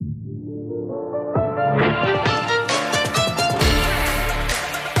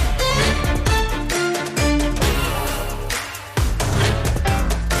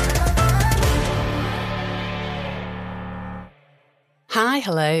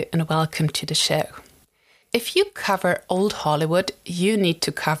hello and welcome to the show. If you cover old Hollywood, you need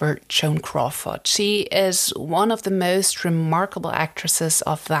to cover Joan Crawford. She is one of the most remarkable actresses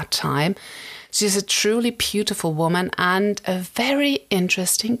of that time. She's a truly beautiful woman and a very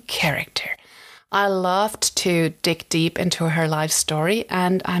interesting character. I loved to dig deep into her life story,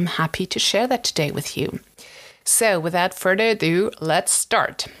 and I'm happy to share that today with you. So without further ado, let's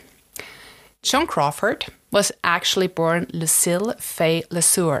start. Joan Crawford was actually born Lucille Fay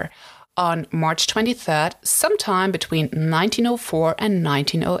Lesueur on March 23rd, sometime between 1904 and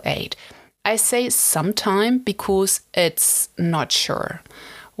 1908. I say sometime because it's not sure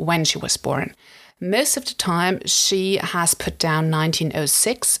when she was born. Most of the time, she has put down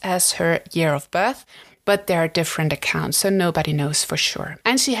 1906 as her year of birth, but there are different accounts, so nobody knows for sure.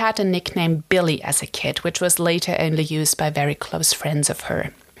 And she had a nickname Billy as a kid, which was later only used by very close friends of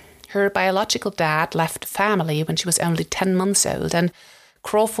her. Her biological dad left the family when she was only 10 months old, and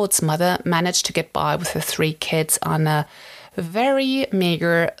Crawford's mother managed to get by with her 3 kids on a very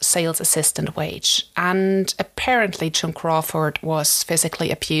meager sales assistant wage. And apparently Joan Crawford was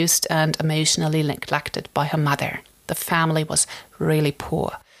physically abused and emotionally neglected by her mother. The family was really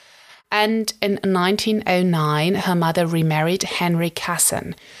poor. And in 1909, her mother remarried Henry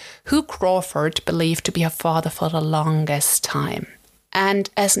Casson, who Crawford believed to be her father for the longest time. And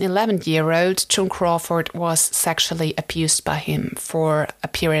as an 11-year-old, Joan Crawford was sexually abused by him for a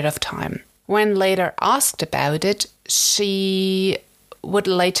period of time. When later asked about it, she would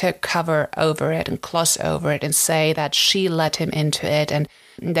later cover over it and gloss over it and say that she let him into it and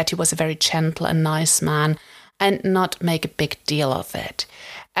that he was a very gentle and nice man and not make a big deal of it.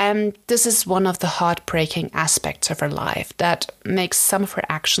 And this is one of the heartbreaking aspects of her life that makes some of her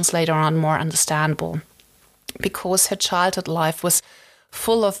actions later on more understandable, because her childhood life was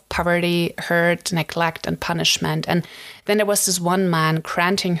full of poverty, hurt, neglect, and punishment. And then there was this one man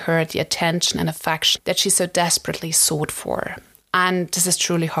granting her the attention and affection that she so desperately sought for. And this is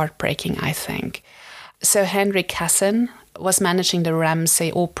truly heartbreaking, I think. So Henry Casson was managing the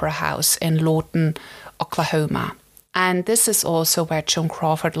Ramsey Opera House in Lawton, Oklahoma. And this is also where Joan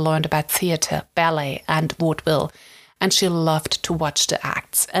Crawford learned about theatre, ballet, and vaudeville. And she loved to watch the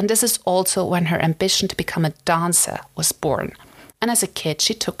acts. And this is also when her ambition to become a dancer was born. And as a kid,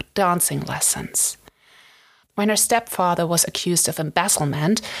 she took dancing lessons. When her stepfather was accused of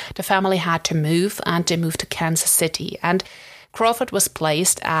embezzlement, the family had to move, and they moved to Kansas City. And Crawford was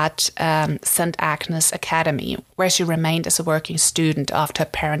placed at St. Agnes Academy, where she remained as a working student after her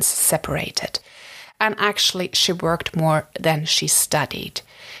parents separated. And actually, she worked more than she studied.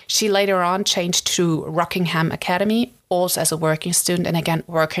 She later on changed to Rockingham Academy, also as a working student, and again,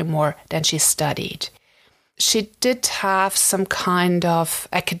 working more than she studied. She did have some kind of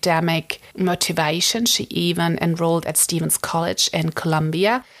academic motivation. She even enrolled at Stevens College in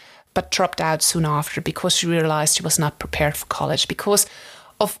Columbia, but dropped out soon after because she realized she was not prepared for college. Because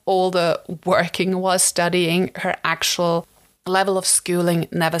of all the working while studying, her actual level of schooling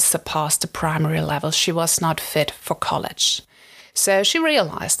never surpassed the primary level. She was not fit for college. So she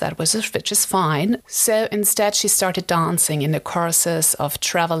realized that, which is fine. So instead she started dancing in the choruses of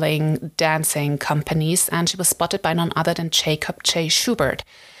traveling dancing companies, and she was spotted by none other than Jacob J. Schubert.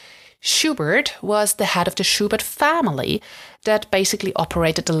 Schubert was the head of the Schubert family that basically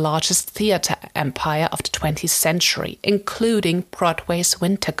operated the largest theatre empire of the 20th century, including Broadway's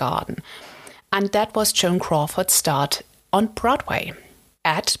Winter Garden. And that was Joan Crawford's start on Broadway,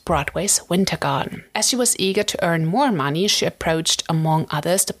 at Broadway's Winter Garden. As she was eager to earn more money, she approached, among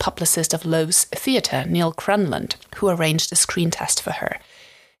others, the publicist of Loew's Theatre, Neil Cronland, who arranged a screen test for her.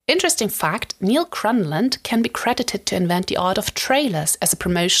 Interesting fact, Neil Cronland can be credited to invent the art of trailers as a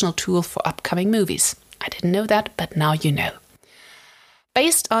promotional tool for upcoming movies. I didn't know that, but now you know.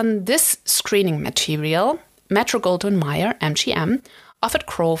 Based on this screening material, Metro-Goldwyn-Mayer, MGM, offered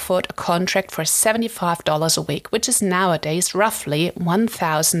Crawford a contract for $75 a week, which is nowadays roughly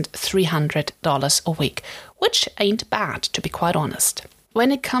 $1,300 a week, which ain't bad, to be quite honest.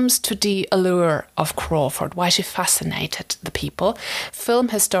 When it comes to the allure of Crawford, why she fascinated the people, film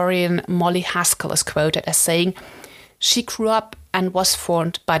historian Molly Haskell is quoted as saying, "She grew up and was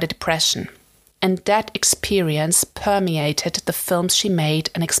formed by the Depression. And that experience permeated the films she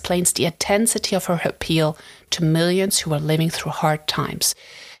made and explains the intensity of her appeal to millions who were living through hard times."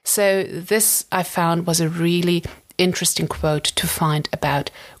 So this, I found, was a really interesting quote to find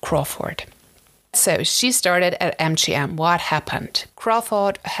about Crawford. So she started at MGM. What happened?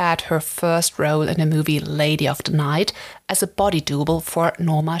 Crawford had her first role in the movie Lady of the Night as a body double for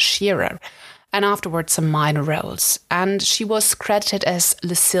Norma Shearer, and afterwards some minor roles. And she was credited as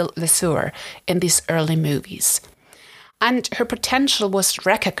Lucille Lesueur in these early movies. And her potential was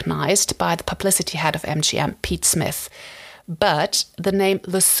recognized by the publicity head of MGM, Pete Smith. But the name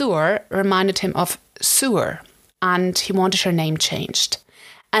Le Sueur reminded him of sewer, and he wanted her name changed.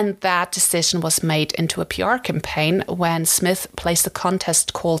 And that decision was made into a PR campaign when Smith placed a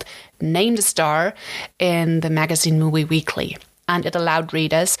contest called Name the Star in the magazine Movie Weekly. And it allowed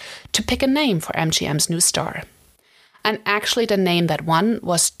readers to pick a name for MGM's new star. And actually the name that won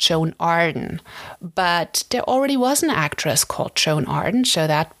was Joan Arden. But there already was an actress called Joan Arden, so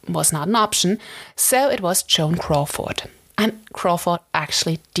that was not an option. So it was Joan Crawford. And Crawford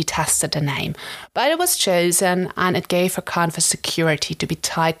actually detested the name. But it was chosen, and it gave her kind of a security to be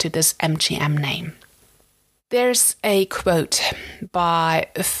tied to this MGM name. There's a quote by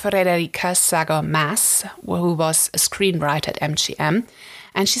Frederica Sager-Maas, who was a screenwriter at MGM,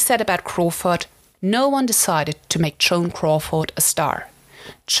 and she said about Crawford, "No one decided to make Joan Crawford a star.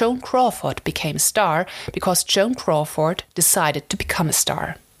 Joan Crawford became a star because Joan Crawford decided to become a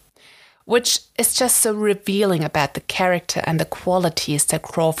star." Which is just so revealing about the character and the qualities that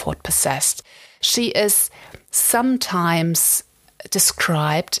Crawford possessed. She is sometimes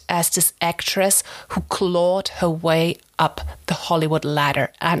described as this actress who clawed her way up the Hollywood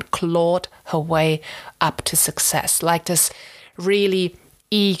ladder and clawed her way up to success, like this really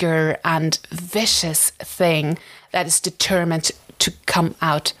eager and vicious thing that is determined to come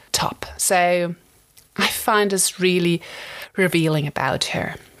out top. So I find this really revealing about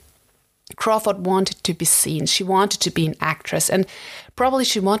her. Crawford wanted to be seen. She wanted to be an actress, and probably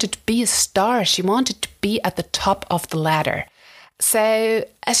she wanted to be a star. She wanted to be at the top of the ladder. So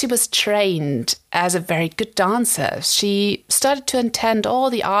as she was trained as a very good dancer, she started to attend all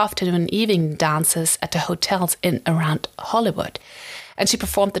the afternoon and evening dances at the hotels in around Hollywood. And she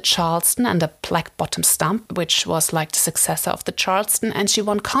performed the Charleston and the Black Bottom Stump, which was like the successor of the Charleston. And she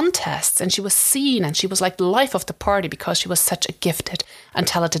won contests, and she was seen, and she was like the life of the party because she was such a gifted and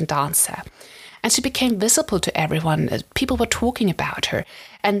talented dancer. And she became visible to everyone. People were talking about her.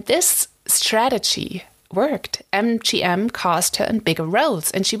 And this strategy worked. MGM cast her in bigger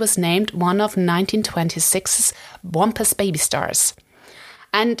roles, and she was named one of 1926's Wampus Baby Stars.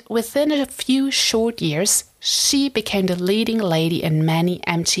 And within a few short years, she became the leading lady in many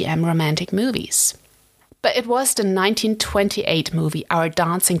MGM romantic movies. But it was the 1928 movie Our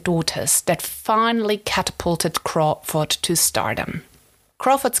Dancing Daughters that finally catapulted Crawford to stardom.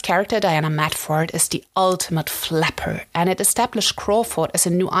 Crawford's character, Diana Matford, is the ultimate flapper, and it established Crawford as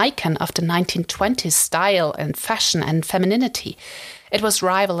a new icon of the 1920s style and fashion and femininity. It was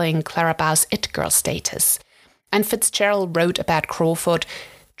rivaling Clara Bow's It Girl status. And Fitzgerald wrote about Crawford,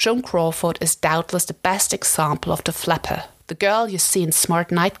 "Joan Crawford is doubtless the best example of the flapper, the girl you see in smart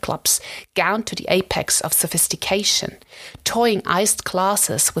nightclubs, gowned to the apex of sophistication, toying iced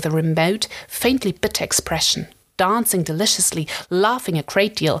glasses with a remote, faintly bitter expression, dancing deliciously, laughing a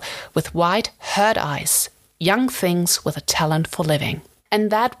great deal, with wide, hurt eyes, young things with a talent for living." And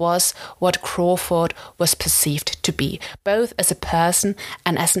that was what Crawford was perceived to be, both as a person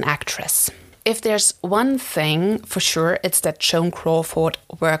and as an actress. If there's one thing for sure, it's that Joan Crawford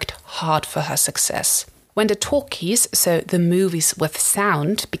worked hard for her success. When the talkies, so the movies with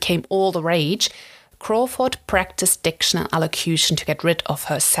sound, became all the rage, Crawford practiced diction and allocution to get rid of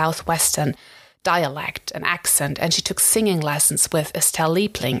her southwestern dialect and accent, and she took singing lessons with Estelle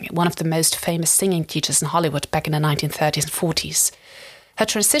Liebling, one of the most famous singing teachers in Hollywood back in the 1930s and 40s. Her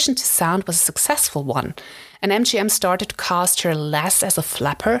transition to sound was a successful one, and MGM started to cast her less as a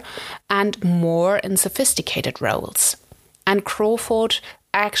flapper and more in sophisticated roles. And Crawford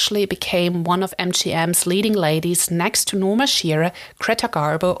actually became one of MGM's leading ladies next to Norma Shearer, Greta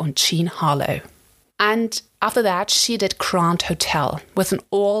Garbo and Jean Harlow. And after that, she did Grand Hotel with an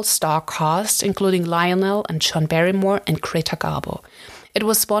all-star cast, including Lionel and John Barrymore and Greta Garbo. It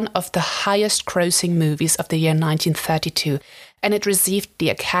was one of the highest-grossing movies of the year 1932, and it received the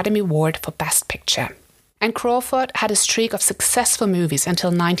Academy Award for Best Picture. And Crawford had a streak of successful movies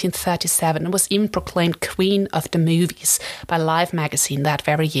until 1937 and was even proclaimed Queen of the Movies by Life magazine that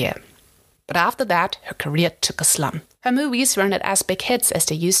very year. But after that, her career took a slump. Her movies weren't as big hits as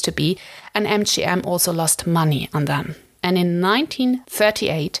they used to be, and MGM also lost money on them. And in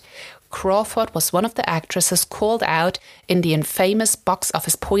 1938, Crawford was one of the actresses called out in the infamous box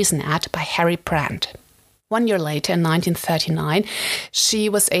office poison ad by Harry Brandt. 1 year later, in 1939, she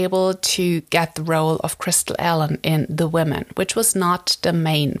was able to get the role of Crystal Allen in The Women, which was not the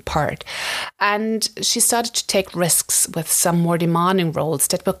main part. And she started to take risks with some more demanding roles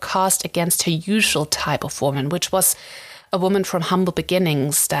that were cast against her usual type of woman, which was a woman from humble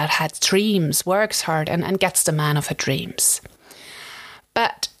beginnings that had dreams, works hard, and gets the man of her dreams.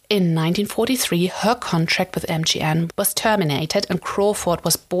 But in 1943, her contract with MGM was terminated and Crawford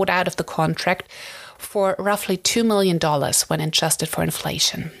was bought out of the contract for roughly $2 million when adjusted for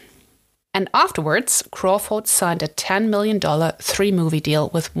inflation. And afterwards, Crawford signed a $10 million 3-movie deal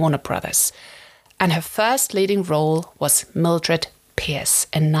with Warner Brothers. And her first leading role was Mildred Pierce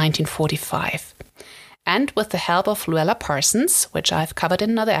in 1945. And with the help of Luella Parsons, which I've covered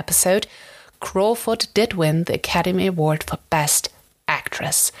in another episode, Crawford did win the Academy Award for Best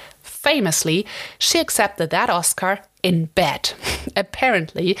Actress. Famously, she accepted that Oscar in bed.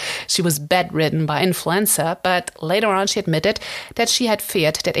 Apparently, she was bedridden by influenza, but later on she admitted that she had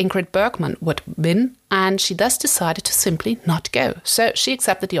feared that Ingrid Bergman would win, and she thus decided to simply not go. So she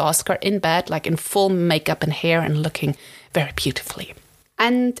accepted the Oscar in bed, like in full makeup and hair and looking very beautifully.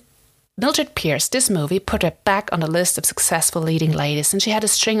 And Mildred Pierce, this movie, put her back on the list of successful leading ladies, and she had a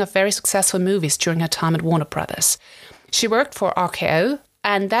string of very successful movies during her time at Warner Brothers. She worked for RKO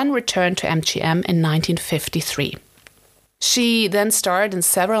and then returned to MGM in 1953. She then starred in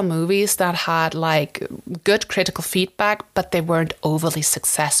several movies that had like good critical feedback, but they weren't overly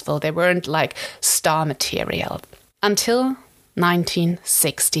successful. They weren't like star material until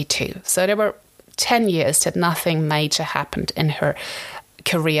 1962. So there were 10 years that nothing major happened in her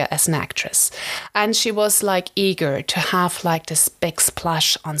career as an actress. And she was like eager to have like this big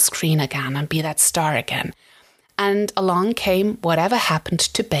splash on screen again and be that star again. And along came Whatever Happened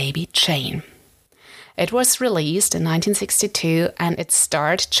to Baby Jane. It was released in 1962 and it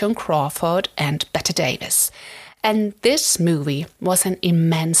starred Joan Crawford and Bette Davis. And this movie was an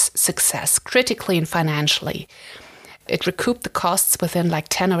immense success, critically and financially. It recouped the costs within like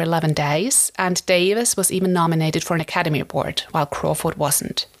 10 or 11 days, and Davis was even nominated for an Academy Award, while Crawford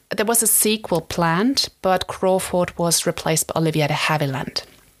wasn't. There was a sequel planned, but Crawford was replaced by Olivia de Havilland.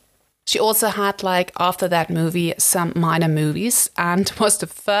 She also had, like, after that movie, some minor movies and was the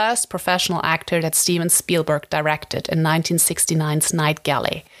first professional actor that Steven Spielberg directed in 1969's Night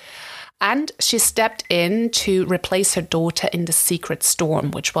Galley. And she stepped in to replace her daughter in The Secret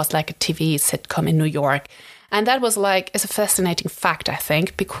Storm, which was like a TV sitcom in New York. And that was like, is a fascinating fact, I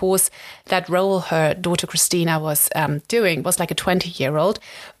think, because that role her daughter Christina was doing was like a 20-year-old,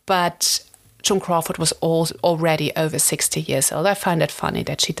 but Joan Crawford was already over 60 years old. I find it funny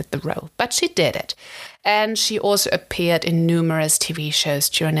that she did the role, but she did it. And she also appeared in numerous TV shows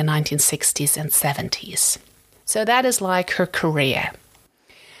during the 1960s and 70s. So that is like her career.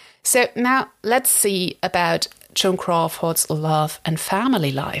 So now let's see about Joan Crawford's love and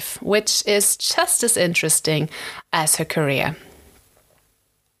family life, which is just as interesting as her career.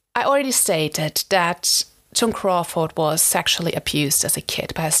 I already stated that Joan Crawford was sexually abused as a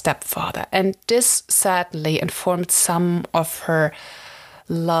kid by her stepfather, and this sadly informed some of her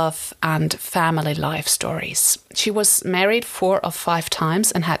love and family life stories. She was married 4 or 5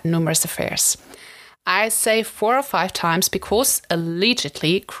 times and had numerous affairs. I say 4 or 5 times because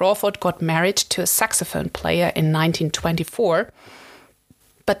allegedly Crawford got married to a saxophone player in 1924,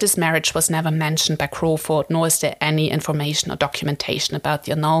 but this marriage was never mentioned by Crawford, nor is there any information or documentation about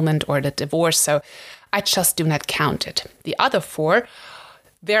the annulment or the divorce, so I just do not count it. The other 4,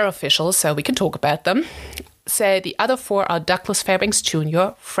 they're official, so we can talk about them. So the other 4 are Douglas Fairbanks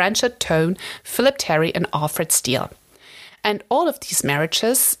Jr., Franchot Tone, Philip Terry, and Alfred Steele. And all of these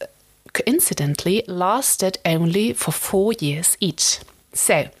marriages, coincidentally, lasted only for 4 years each.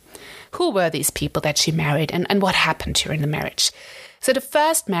 So, who were these people that she married and what happened during the marriage? So the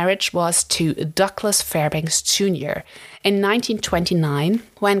first marriage was to Douglas Fairbanks Jr. in 1929,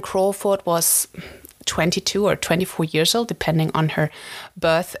 when Crawford was 22 or 24 years old, depending on her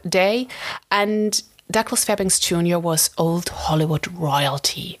birthday. And Douglas Fairbanks Jr. was old Hollywood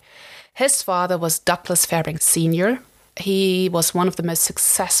royalty. His father was Douglas Fairbanks Sr. He was one of the most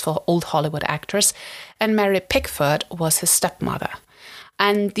successful old Hollywood actors, and Mary Pickford was his stepmother.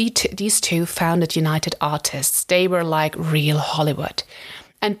 And these two founded United Artists. They were like real Hollywood.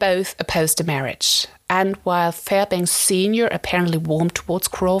 And both opposed the marriage. And while Fairbanks Sr. apparently warmed towards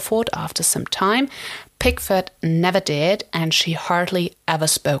Crawford after some time, Pickford never did, and she hardly ever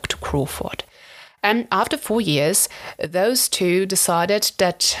spoke to Crawford. And after 4 years, those two decided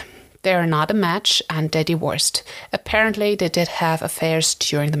that they are not a match, and they divorced. Apparently, they did have affairs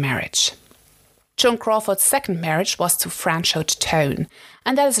during the marriage. Joan Crawford's second marriage was to Franchot Tone,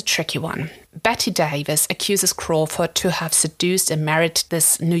 and that is a tricky one. Bette Davis accuses Crawford to have seduced and married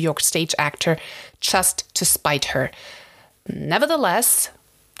this New York stage actor just to spite her. Nevertheless,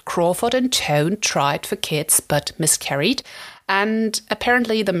 Crawford and Tone tried for kids but miscarried, and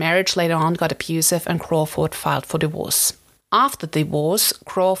apparently the marriage later on got abusive and Crawford filed for divorce. After the divorce,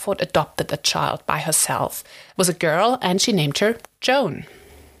 Crawford adopted a child by herself. It was a girl and she named her Joan.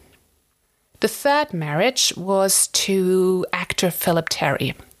 The third marriage was to actor Philip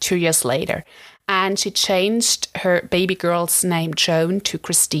Terry 2 years later. And she changed her baby girl's name Joan to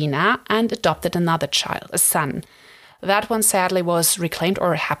Christina and adopted another child, a son. That one sadly was reclaimed,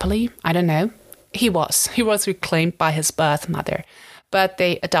 or happily, I don't know. He was reclaimed by his birth mother. But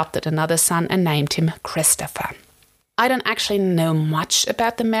they adopted another son and named him Christopher. I don't actually know much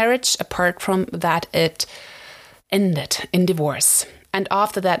about the marriage, apart from that it ended in divorce. And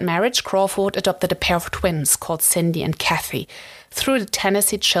after that marriage, Crawford adopted a pair of twins called Cindy and Kathy through the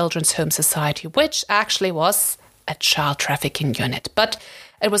Tennessee Children's Home Society, which actually was a child trafficking unit. But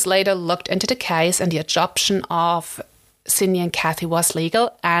it was later looked into the case, and the adoption of Cindy and Kathy was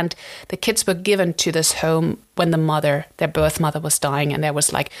legal, and the kids were given to this home when their birth mother was dying, and there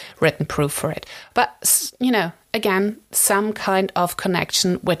was like written proof for it. But, again, some kind of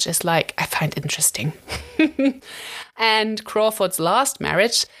connection, which is like, I find interesting. And Crawford's last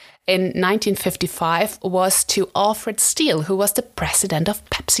marriage in 1955 was to Alfred Steele, who was the president of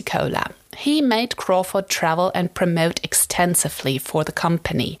Pepsi Cola. He made Crawford travel and promote extensively for the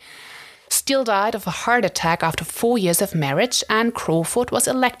company. Steele died of a heart attack after 4 years of marriage, and Crawford was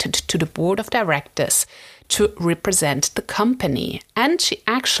elected to the board of directors to represent the company. And she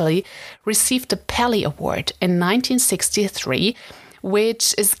actually received the Pelly Award in 1963,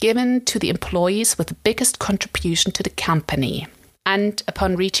 which is given to the employees with the biggest contribution to the company. And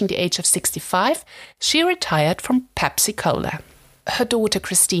upon reaching the age of 65, she retired from Pepsi Cola. Her daughter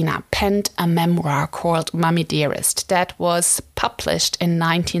Christina penned a memoir called Mommy Dearest that was published in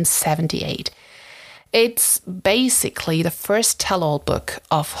 1978. It's basically the first tell-all book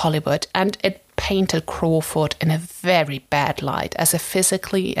of Hollywood, and it painted Crawford in a very bad light as a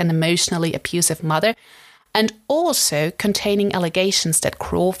physically and emotionally abusive mother, and also containing allegations that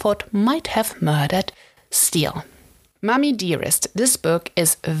Crawford might have murdered Steele. Mommy Dearest, this book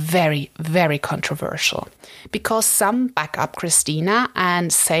is very, very controversial because some back up Christina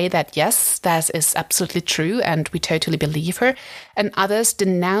and say that yes, that is absolutely true and we totally believe her, and others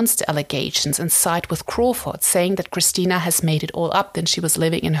denounce the allegations and side with Crawford, saying that Christina has made it all up and she was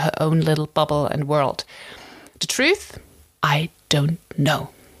living in her own little bubble and world. The truth? I don't know.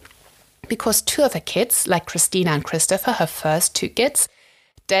 Because two of her kids, like Christina and Christopher, her first two kids,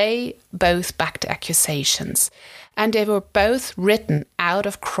 they both backed the accusations. And they were both written out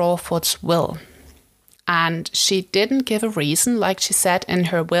of Crawford's will. And she didn't give a reason, like she said in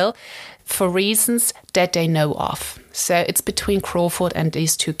her will, for reasons that they know of. So it's between Crawford and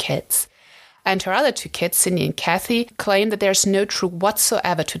these two kids. And her other two kids, Cindy and Kathy, claim that there's no truth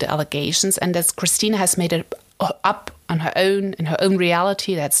whatsoever to the allegations and that Christina has made it up on her own, in her own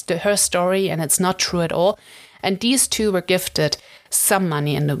reality. That's her story and it's not true at all. And these two were gifted some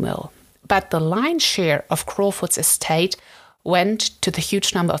money in the will. But the lion's share of Crawford's estate went to the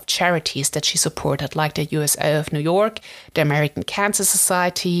huge number of charities that she supported, like the USO of New York, the American Cancer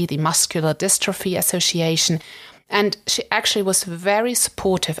Society, the Muscular Dystrophy Association. And she actually was very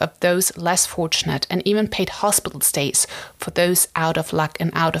supportive of those less fortunate and even paid hospital stays for those out of luck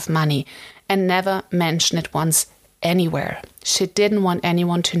and out of money, and never mentioned it once anywhere. She didn't want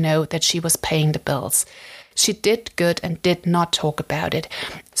anyone to know that she was paying the bills. She did good and did not talk about it.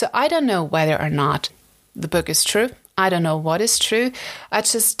 So I don't know whether or not the book is true. I don't know what is true. I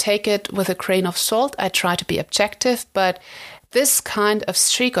just take it with a grain of salt. I try to be objective, but this kind of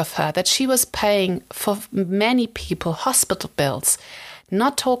streak of her, that she was paying for many people hospital bills,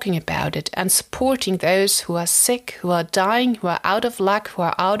 not talking about it and supporting those who are sick, who are dying, who are out of luck, who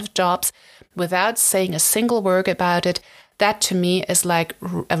are out of jobs, without saying a single word about it, that to me is like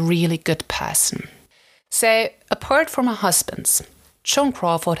a really good person. So, apart from her husbands, Joan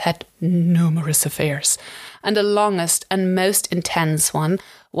Crawford had numerous affairs, and the longest and most intense one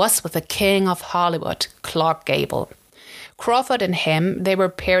was with the king of Hollywood, Clark Gable. Crawford and him, they were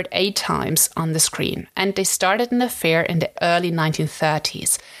paired 8 times on the screen, and they started an affair in the early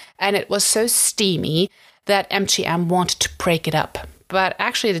 1930s, and it was so steamy that MGM wanted to break it up. But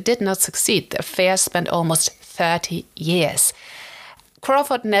actually, it did not succeed. The affair spent almost 30 years.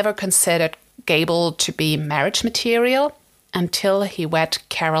 Crawford never considered Gable to be marriage material until he wed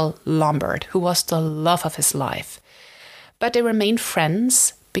Carol Lombard, who was the love of his life. But they remained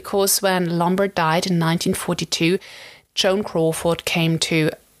friends because when Lombard died in 1942, Joan Crawford came to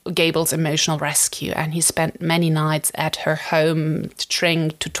Gable's emotional rescue, and he spent many nights at her home to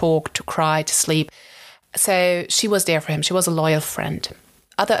drink, to talk, to cry, to sleep. So she was there for him. She was a loyal friend.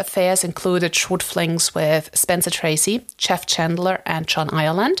 Other affairs included short flings with Spencer Tracy, Jeff Chandler, and John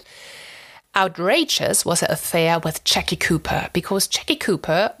Ireland. Outrageous was an affair with Jackie Cooper, because Jackie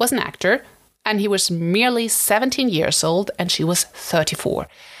Cooper was an actor and he was merely 17 years old and she was 34.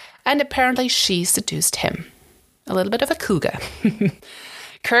 and apparently she seduced him. A little bit of a cougar.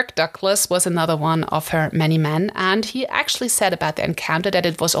 Kirk Douglas was another one of her many men, and he actually said about the encounter that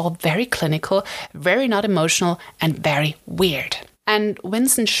it was all very clinical, very not emotional, and very weird. And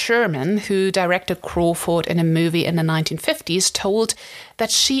Vincent Sherman, who directed Crawford in a movie in the 1950s, told that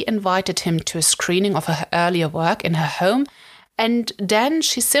she invited him to a screening of her earlier work in her home, and then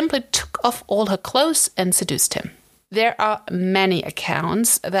she simply took off all her clothes and seduced him. There are many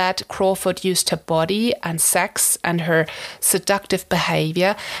accounts that Crawford used her body and sex and her seductive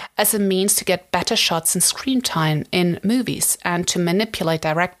behavior as a means to get better shots and screen time in movies and to manipulate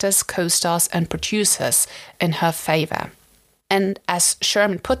directors, co-stars and producers in her favor. And as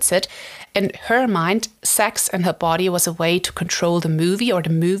Sherman puts it, in her mind, sex and her body was a way to control the movie or the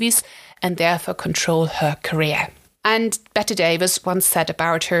movies and therefore control her career. And Bette Davis once said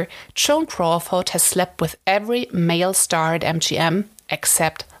about her, Joan Crawford has slept with every male star at MGM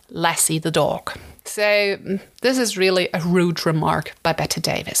except Lassie the dog. So this is really a rude remark by Bette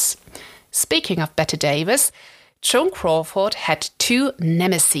Davis. Speaking of Bette Davis, Joan Crawford had two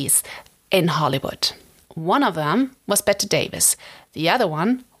nemeses in Hollywood. One of them was Bette Davis. The other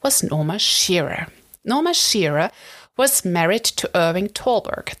one was Norma Shearer. Norma Shearer was married to Irving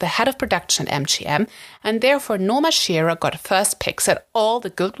Thalberg, the head of production at MGM, and therefore Norma Shearer got first picks at all the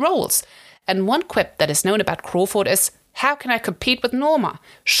good roles. And one quip that is known about Crawford is, how can I compete with Norma?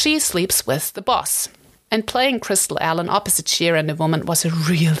 She sleeps with the boss. And playing Crystal Allen opposite Shearer and the Woman was a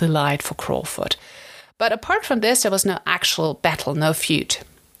real delight for Crawford. But apart from this, there was no actual battle, no feud.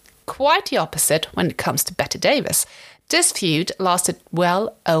 Quite the opposite when it comes to Bette Davis. This feud lasted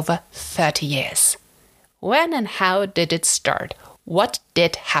well over 30 years. When and how did it start? What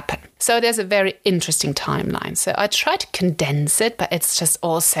did happen? So there's a very interesting timeline. So I try to condense it, but it's just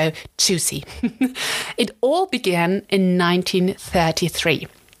also juicy. It all began in 1933,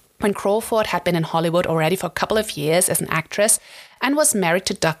 when Crawford had been in Hollywood already for a couple of years as an actress and was married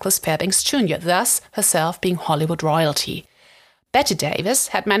to Douglas Fairbanks Jr., thus herself being Hollywood royalty. Bette Davis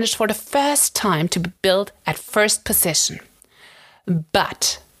had managed for the first time to be billed at first position.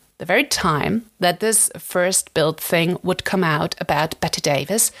 But the very time that this first billed thing would come out about Bette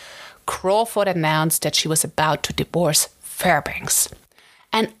Davis, Crawford announced that she was about to divorce Fairbanks.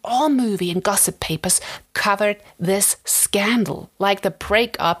 And all movie and gossip papers covered this scandal, like the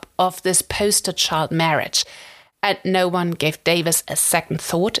breakup of this poster child marriage. And no one gave Davis a second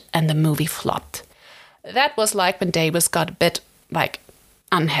thought, and the movie flopped. That was like when Davis got a bit,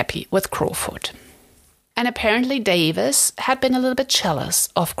 unhappy with Crawford. And apparently Davis had been a little bit jealous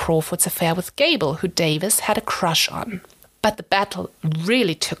of Crawford's affair with Gable, who Davis had a crush on. But the battle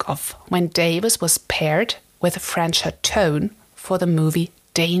really took off when Davis was paired with Franchot Tone for the movie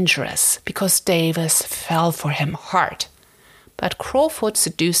Dangerous, because Davis fell for him hard. But Crawford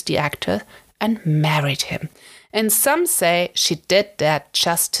seduced the actor and married him. And some say she did that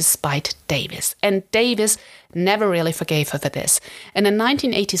just to spite Davis. And Davis never really forgave her for this. In a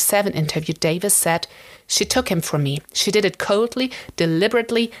 1987 interview, Davis said, "She took him from me. She did it coldly,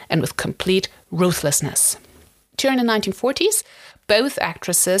 deliberately, and with complete ruthlessness." During the 1940s, both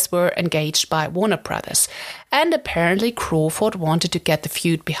actresses were engaged by Warner Brothers, and apparently Crawford wanted to get the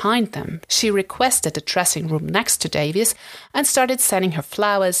feud behind them. She requested the dressing room next to Davis and started sending her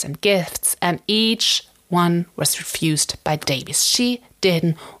flowers and gifts, and each one was refused by Davis. She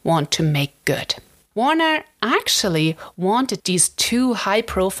didn't want to make good. Warner actually wanted these two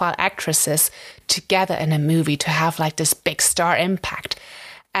high-profile actresses together in a movie to have this big star impact.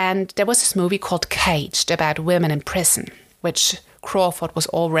 And there was this movie called Caged about women in prison, which Crawford was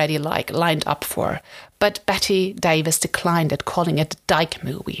already lined up for. But Bette Davis declined it, calling it the Dyke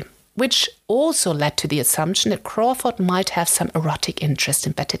movie, which also led to the assumption that Crawford might have some erotic interest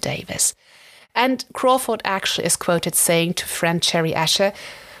in Bette Davis. And Crawford actually is quoted saying to friend Cherry Asher,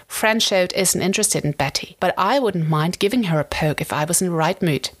 "Franchot isn't interested in Betty, but I wouldn't mind giving her a poke if I was in the right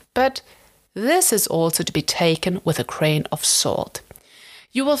mood." But this is also to be taken with a grain of salt.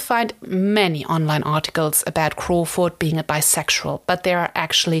 You will find many online articles about Crawford being a bisexual, but there are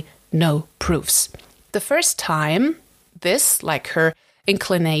actually no proofs. The first time this, her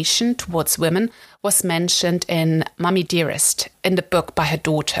inclination towards women, was mentioned in Mummy Dearest, in the book by her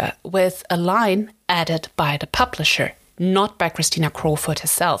daughter, with a line added by the publisher, not by Christina Crawford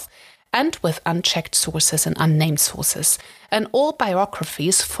herself, and with unchecked sources and unnamed sources. And all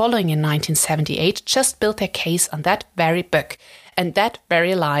biographies following in 1978 just built their case on that very book, and that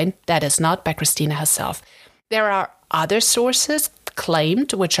very line that is not by Christina herself. There are other sources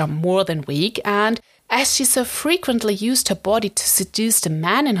claimed which are more than weak, and as she so frequently used her body to seduce the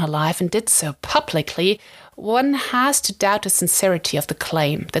man in her life and did so publicly, one has to doubt the sincerity of the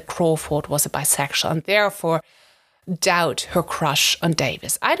claim that Crawford was a bisexual and therefore doubt her crush on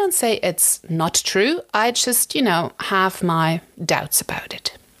Davis. I don't say it's not true. I just, have my doubts about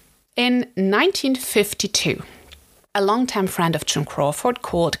it. In 1952, a longtime friend of Joan Crawford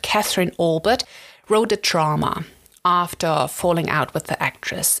called Catherine Albert wrote a drama after falling out with the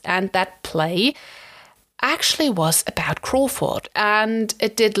actress. And that play actually was about Crawford, and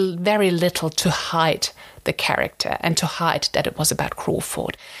it did very little to hide the character and to hide that it was about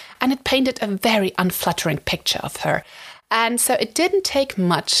Crawford. And it painted a very unflattering picture of her. And so it didn't take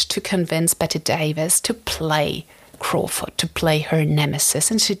much to convince Bette Davis to play Crawford, to play her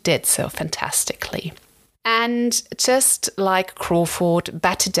nemesis, and she did so fantastically. And just like Crawford,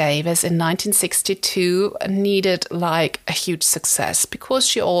 Bette Davis in 1962 needed a huge success because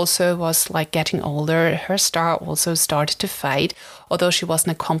she also was getting older. Her star also started to fade, although she was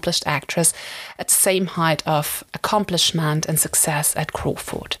an accomplished actress at the same height of accomplishment and success at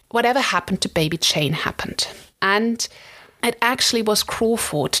Crawford. Whatever happened to Baby Jane happened. And it actually was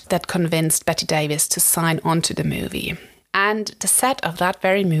Crawford that convinced Bette Davis to sign on to the movie. And the set of that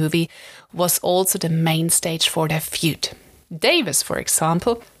very movie was also the main stage for their feud. Davis, for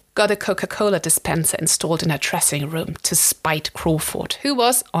example, got a Coca-Cola dispenser installed in her dressing room to spite Crawford, who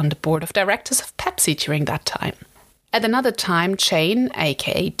was on the board of directors of Pepsi during that time. At another time, Jane,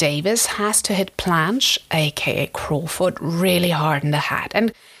 aka Davis, has to hit Blanche, aka Crawford, really hard in the head.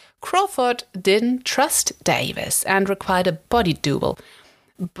 And Crawford didn't trust Davis and required a body double.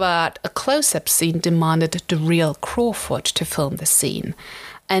 But a close-up scene demanded the real Crawford to film the scene.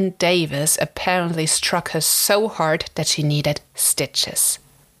 And Davis apparently struck her so hard that she needed stitches.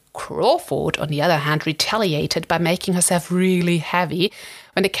 Crawford, on the other hand, retaliated by making herself really heavy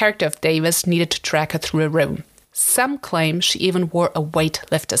when the character of Davis needed to drag her through a room. Some claim she even wore a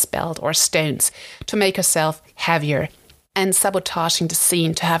weightlifter's belt or stones to make herself heavier, and sabotaging the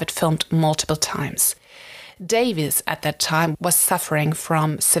scene to have it filmed multiple times. Davis at that time was suffering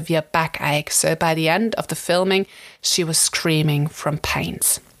from severe backache, so by the end of the filming, she was screaming from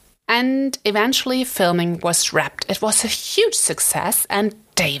pains. And eventually, filming was wrapped. It was a huge success, and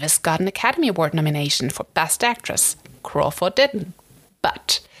Davis got an Academy Award nomination for Best Actress. Crawford didn't.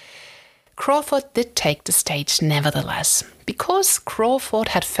 But Crawford did take the stage nevertheless, because Crawford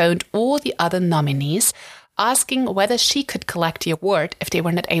had phoned all the other nominees asking whether she could collect the award if they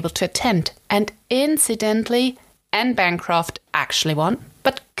were not able to attend. And incidentally, Anne Bancroft actually won,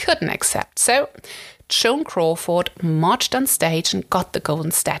 but couldn't accept. So Joan Crawford marched on stage and got the golden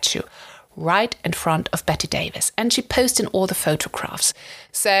statue right in front of Bette Davis. And she posed in all the photographs.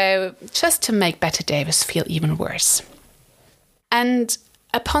 So just to make Bette Davis feel even worse. And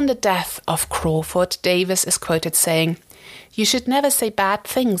upon the death of Crawford, Davis is quoted saying, "You should never say bad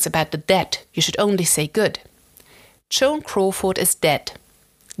things about the dead. You should only say good." Joan Crawford is dead.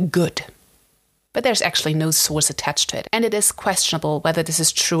 Good. But there's actually no source attached to it, and it is questionable whether this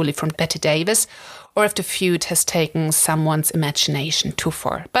is truly from Bette Davis or if the feud has taken someone's imagination too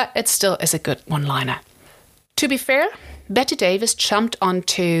far. But it still is a good one-liner. To be fair, Bette Davis jumped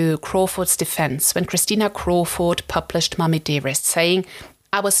onto Crawford's defense when Christina Crawford published Mommy Dearest, saying,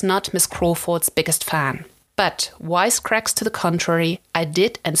 "I was not Miss Crawford's biggest fan. But wisecracks to the contrary, I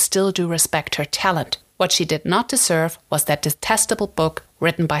did and still do respect her talent. What she did not deserve was that detestable book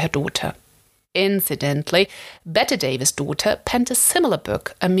written by her daughter." Incidentally, Bette Davis' daughter penned a similar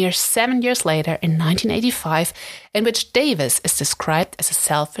book a mere 7 years later in 1985, in which Davis is described as a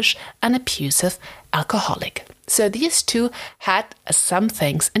selfish and abusive alcoholic. So these two had some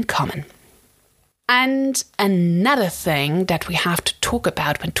things in common. And another thing that we have to talk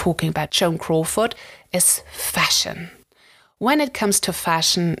about when talking about Joan Crawford is fashion. When it comes to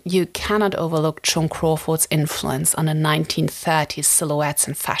fashion, you cannot overlook Joan Crawford's influence on the 1930s silhouettes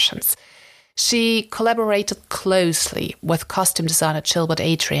and fashions. She collaborated closely with costume designer Gilbert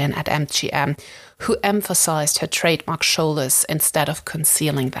Adrian at MGM, who emphasized her trademark shoulders instead of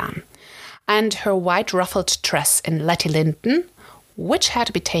concealing them. And her white ruffled dress in Letty Linden, which had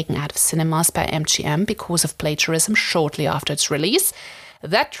to be taken out of cinemas by MGM because of plagiarism shortly after its release,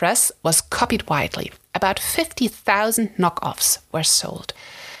 that dress was copied widely. About 50,000 knockoffs were sold.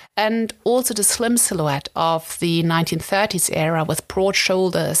 And also the slim silhouette of the 1930s era with broad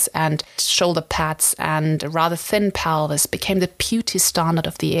shoulders and shoulder pads and a rather thin pelvis became the beauty standard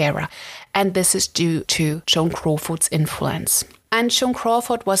of the era. And this is due to Joan Crawford's influence. And Joan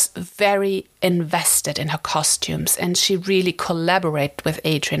Crawford was very invested in her costumes, and she really collaborated with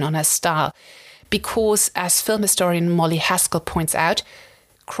Adrian on her style. Because, as film historian Molly Haskell points out,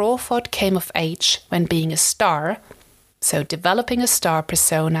 Crawford came of age when being a star, So developing a star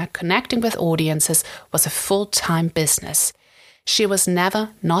persona, connecting with audiences was a full-time business. She was never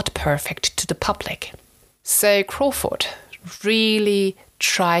not perfect to the public. So Crawford really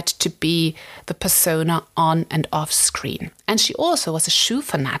tried to be the persona on and off screen. And she also was a shoe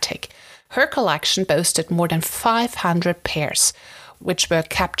fanatic. Her collection boasted more than 500 pairs, which were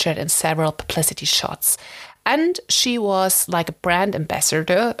captured in several publicity shots. And she was like a brand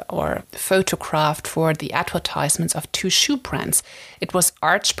ambassador or photographed for the advertisements of 2 shoe brands. It was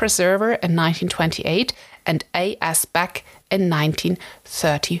Arch Preserver in 1928 and A.S. Beck in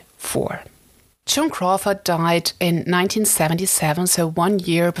 1934. Joan Crawford died in 1977, so 1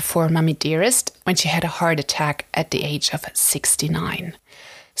 year before Mummy Dearest, when she had a heart attack at the age of 69.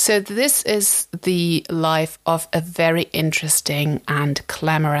 So this is the life of a very interesting and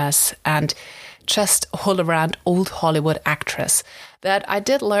glamorous and just all-around old Hollywood actress that I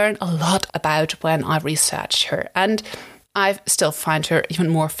did learn a lot about when I researched her. And I still find her even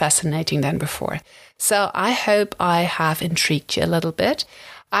more fascinating than before. So I hope I have intrigued you a little bit.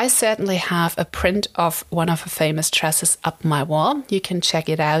 I certainly have a print of one of her famous dresses up my wall. You can check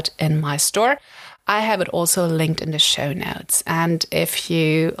it out in my store. I have it also linked in the show notes. And if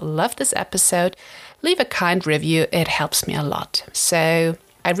you love this episode, leave a kind review. It helps me a lot. So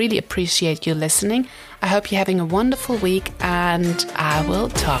I really appreciate you listening. I hope you're having a wonderful week, and I will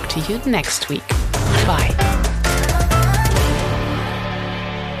talk to you next week. Bye.